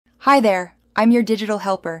Hi there, I'm your digital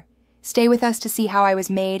helper. Stay with us to see how I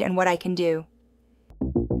was made and what I can do.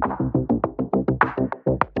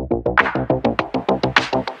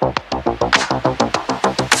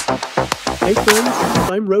 Hey friends,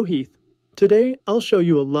 I'm Rohit. Today, I'll show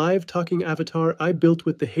you a live talking avatar I built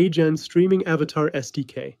with the HeyGen Streaming Avatar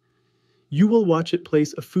SDK. You will watch it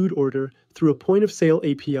place a food order through a point-of-sale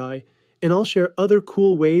API, and I'll share other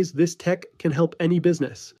cool ways this tech can help any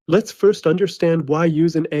business. Let's first understand why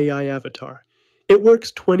use an AI avatar. It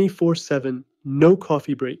works 24/7, no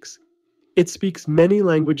coffee breaks. It speaks many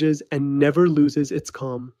languages and never loses its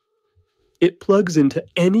calm. It plugs into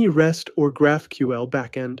any REST or GraphQL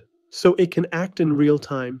backend, so it can act in real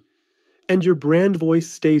time. And your brand voice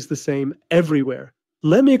stays the same everywhere.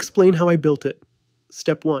 Let me explain how I built it.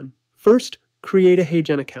 Step 1. First, create a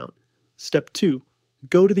HeyGen account. Step 2.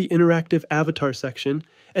 Go to the interactive avatar section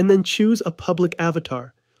and then choose a public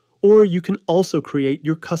avatar. Or you can also create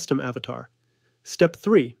your custom avatar. Step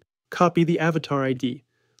 3. Copy the avatar ID.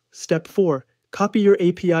 Step 4. Copy your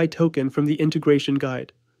API token from the integration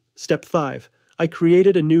guide. Step 5. I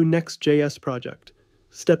created a new NextJS project.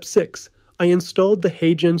 Step 6. I installed the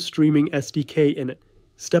HeyGen Streaming SDK in it.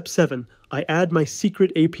 Step 7. I add my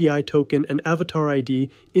secret API token and avatar ID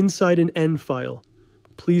inside an N file.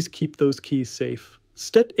 Please keep those keys safe.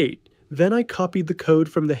 Step 8. Then I copied the code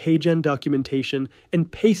from the HeyGen documentation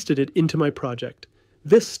and pasted it into my project.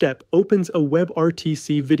 This step opens a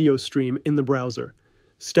WebRTC video stream in the browser.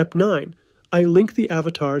 Step 9. I link the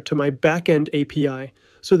avatar to my backend API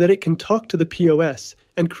so that it can talk to the POS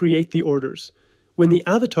and create the orders. When the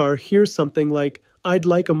avatar hears something like, "I'd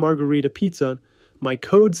like a margarita pizza," my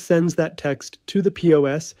code sends that text to the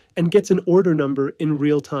POS and gets an order number in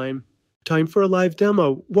real time. Time for a live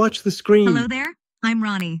demo. Watch the screen. Hello there, I'm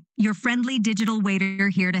Ronnie, your friendly digital waiter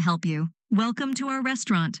here to help you. Welcome to our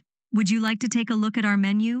restaurant. Would you like to take a look at our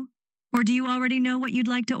menu? Or do you already know what you'd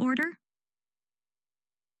like to order?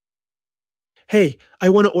 Hey, I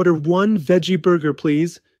want to order one veggie burger,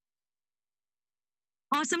 please.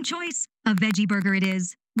 Awesome choice. A veggie burger it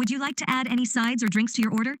is. Would you like to add any sides or drinks to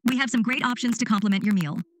your order? We have some great options to complement your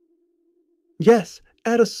meal. Yes,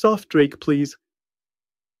 add a soft drink, please.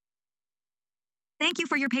 Thank you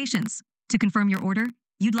for your patience. To confirm your order,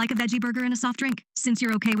 you'd like a veggie burger and a soft drink. Since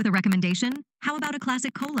you're okay with a recommendation, how about a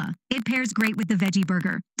classic cola? It pairs great with the veggie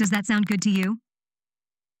burger. Does that sound good to you?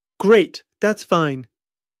 Great, that's fine.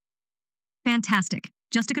 Fantastic.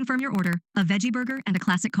 Just to confirm your order, a veggie burger and a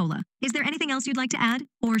classic cola. Is there anything else you'd like to add?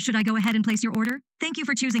 Or should I go ahead and place your order? Thank you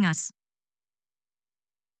for choosing us.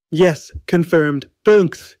 Yes, confirmed.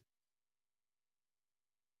 Thanks.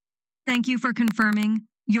 Thank you for confirming.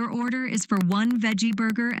 Your order is for one veggie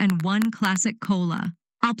burger and one classic cola.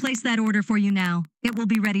 I'll place that order for you now. It will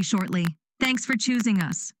be ready shortly. Thanks for choosing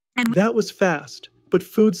us. And That was fast, but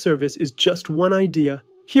food service is just one idea.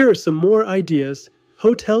 Here are some more ideas.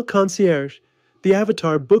 Hotel concierge. The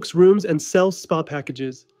avatar books rooms and sells spa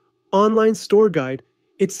packages. Online store guide.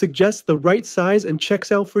 It suggests the right size and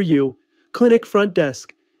checks out for you. Clinic front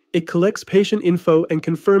desk. It collects patient info and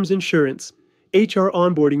confirms insurance. HR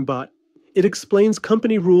onboarding bot. It explains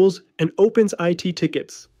company rules and opens IT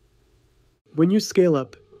tickets. When you scale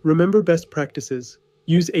up, remember best practices.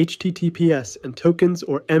 Use HTTPS and tokens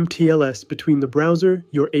or mTLS between the browser,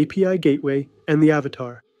 your API gateway, and the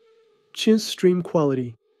avatar. Choose stream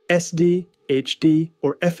quality, SD, HD,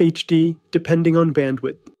 or FHD depending on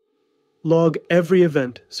bandwidth. Log every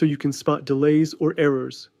event so you can spot delays or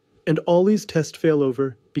errors. And always test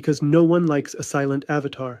failover because no one likes a silent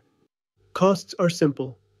avatar. Costs are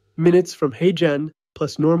simple. Minutes from HeyGen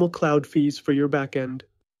plus normal cloud fees for your backend.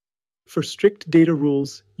 For strict data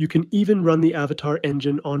rules, you can even run the avatar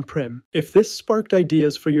engine on-prem. If this sparked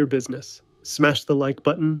ideas for your business, smash the like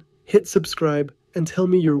button, hit subscribe, and tell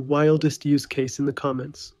me your wildest use case in the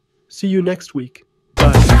comments. See you next week.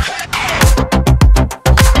 Bye.